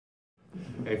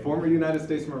a former United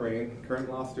States Marine, current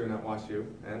law student at WashU,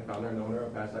 and founder and owner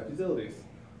of Patch Life Utilities.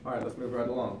 All right, let's move right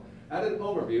along. At an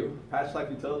overview, Patch Life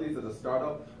Utilities is a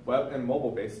startup, web and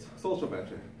mobile-based social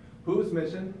venture whose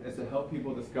mission is to help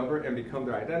people discover and become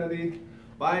their identity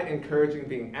by encouraging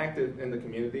being active in the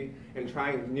community and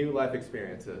trying new life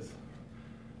experiences.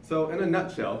 So in a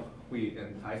nutshell, we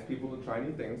entice people to try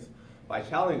new things by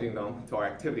challenging them to our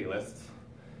activity lists,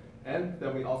 and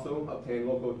then we also obtain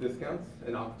local discounts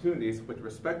and opportunities with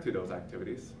respect to those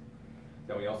activities.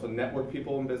 Then we also network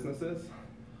people and businesses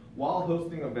while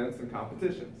hosting events and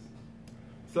competitions.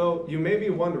 So you may be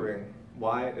wondering,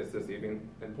 why is this even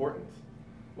important?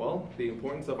 Well, the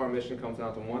importance of our mission comes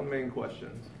down to one main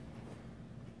question.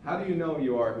 How do you know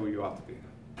you are who you ought to be?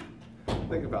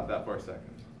 Think about that for a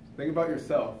second. Think about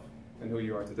yourself and who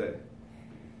you are today.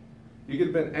 You could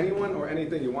have been anyone or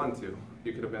anything you wanted to.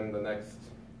 You could have been the next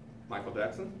Michael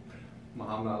Jackson,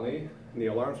 Muhammad Ali,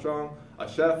 Neil Armstrong, a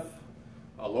chef,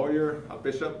 a lawyer, a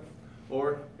bishop,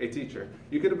 or a teacher.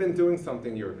 You could have been doing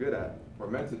something you're good at or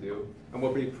meant to do and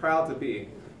would be proud to be,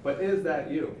 but is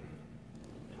that you?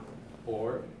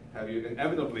 Or have you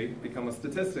inevitably become a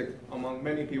statistic among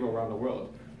many people around the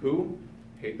world who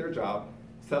hate their job,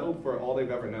 settled for all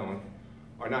they've ever known,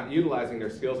 are not utilizing their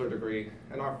skills or degree,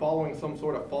 and are following some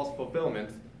sort of false fulfillment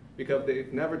because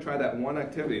they've never tried that one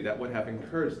activity that would have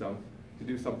encouraged them to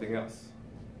do something else,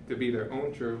 to be their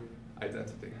own true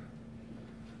identity.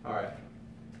 All right.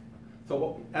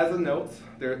 So as a note,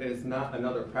 there is not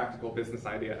another practical business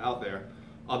idea out there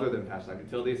other than Patch Life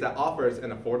Utilities that offers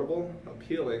an affordable,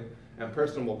 appealing, and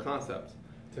personable concept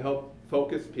to help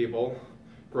focus people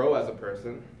grow as a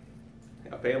person,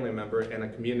 a family member, and a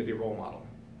community role model.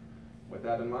 With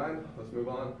that in mind, let's move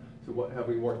on to what have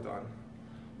we worked on.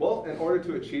 Well, in order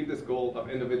to achieve this goal of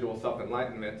individual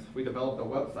self-enlightenment, we developed a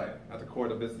website at the core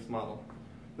of the business model.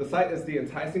 The site is the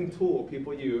enticing tool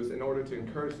people use in order to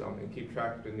encourage them and keep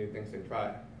track of the new things they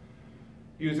try.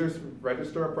 Users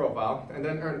register a profile and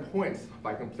then earn points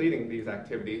by completing these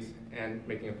activities and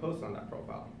making a post on that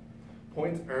profile.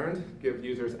 Points earned give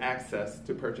users access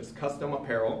to purchase custom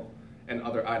apparel and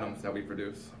other items that we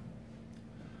produce.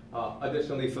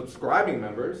 Additionally, subscribing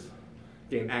members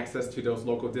gain access to those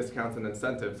local discounts and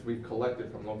incentives we've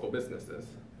collected from local businesses.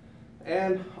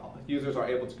 And users are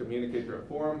able to communicate through a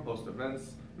forum, host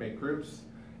events, make groups,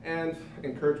 and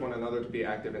encourage one another to be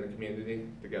active in the community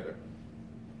together.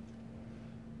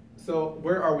 So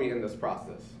where are we in this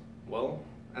process? Well,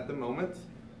 at the moment,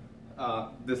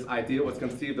 this idea was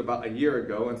conceived about a year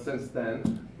ago, and since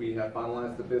then, we have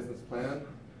finalized the business plan,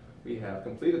 we have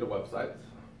completed the website,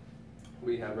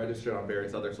 we have registered on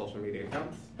various other social media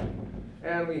accounts,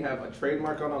 and we have a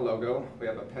trademark on our logo, we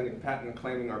have a pending patent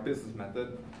claiming our business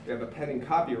method, we have a pending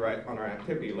copyright on our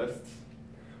activity lists,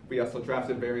 we also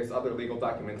drafted various other legal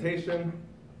documentation,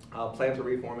 plan to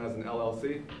reform as an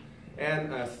LLC,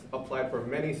 and applied for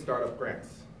many startup grants.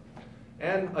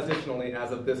 And additionally,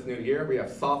 as of this new year, we have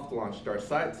soft launched our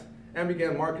site and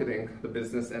began marketing the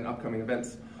business and upcoming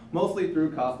events, mostly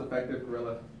through cost-effective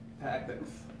guerrilla tactics.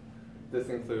 This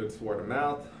includes word of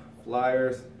mouth,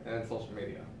 flyers, and social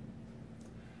media.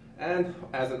 And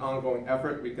as an ongoing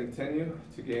effort, we continue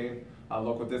to gain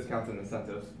local discounts and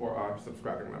incentives for our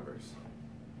subscribing members.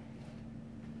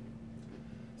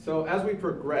 So as we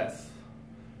progress,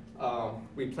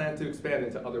 we plan to expand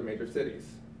into other major cities.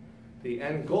 The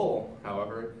end goal,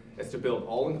 however, is to build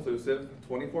all-inclusive,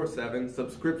 24/7,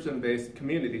 subscription-based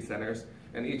community centers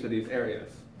in each of these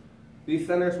areas. These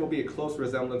centers will be a close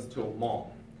resemblance to a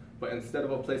mall, but instead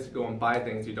of a place to go and buy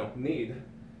things you don't need,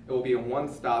 it will be a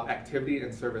one-stop activity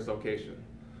and service location.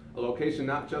 A location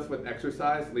not just with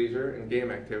exercise, leisure, and game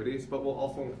activities, but will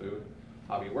also include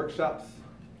hobby workshops,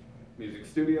 music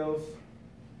studios,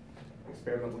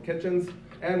 experimental kitchens,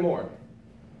 and more,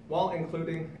 while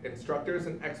including instructors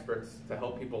and experts to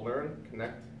help people learn,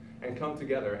 connect, and come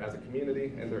together as a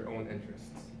community in their own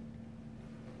interests.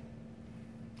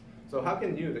 So how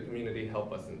can you, the community,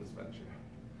 help us in this venture?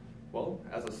 Well,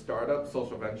 as a startup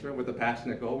social venture with a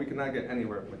passionate goal, we cannot get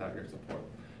anywhere without your support.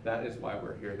 That is why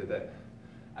we're here today.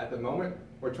 At the moment,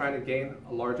 we're trying to gain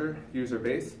a larger user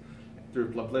base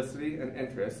through publicity and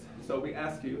interest, so we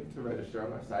ask you to register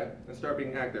on our site and start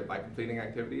being active by completing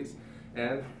activities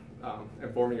and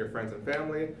informing your friends and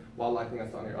family while liking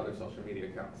us on your other social media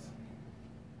accounts.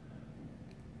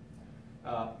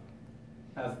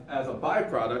 As a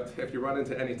byproduct, if you run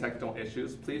into any technical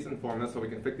issues, please inform us so we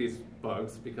can fix these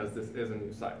bugs because this is a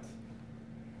new site.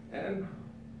 And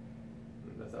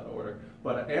that's out of order.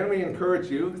 And we encourage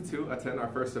you to attend our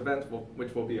first event,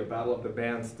 which will be a Battle of the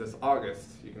Bands this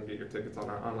August. You can get your tickets on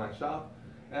our online shop.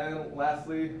 And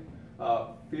lastly,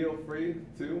 feel free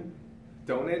to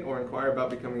donate, or inquire about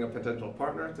becoming a potential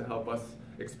partner to help us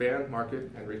expand,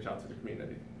 market, and reach out to the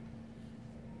community.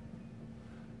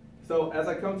 So as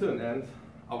I come to an end,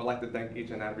 I would like to thank each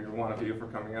and every one of you for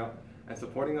coming out and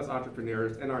supporting us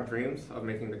entrepreneurs in our dreams of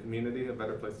making the community a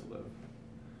better place to live.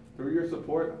 Through your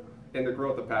support in the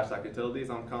growth of Patch Life Utilities,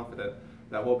 I'm confident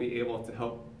that we'll be able to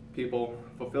help people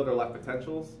fulfill their life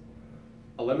potentials,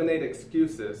 eliminate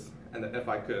excuses and the if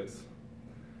I coulds,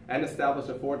 and establish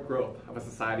a forward growth of a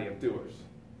society of doers.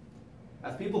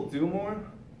 As people do more,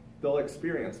 they'll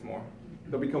experience more.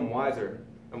 They'll become wiser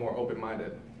and more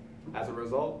open-minded. As a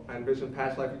result, I envision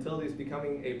Patch Life Utilities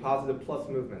becoming a positive plus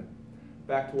movement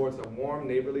back towards the warm,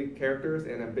 neighborly characters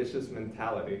and ambitious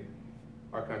mentality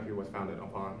our country was founded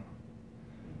upon.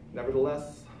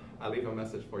 Nevertheless, I leave a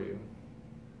message for you.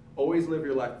 Always live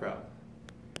your life proud,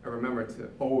 and remember to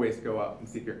always go out and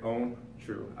seek your own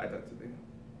true identity.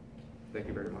 Thank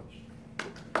you very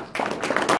much.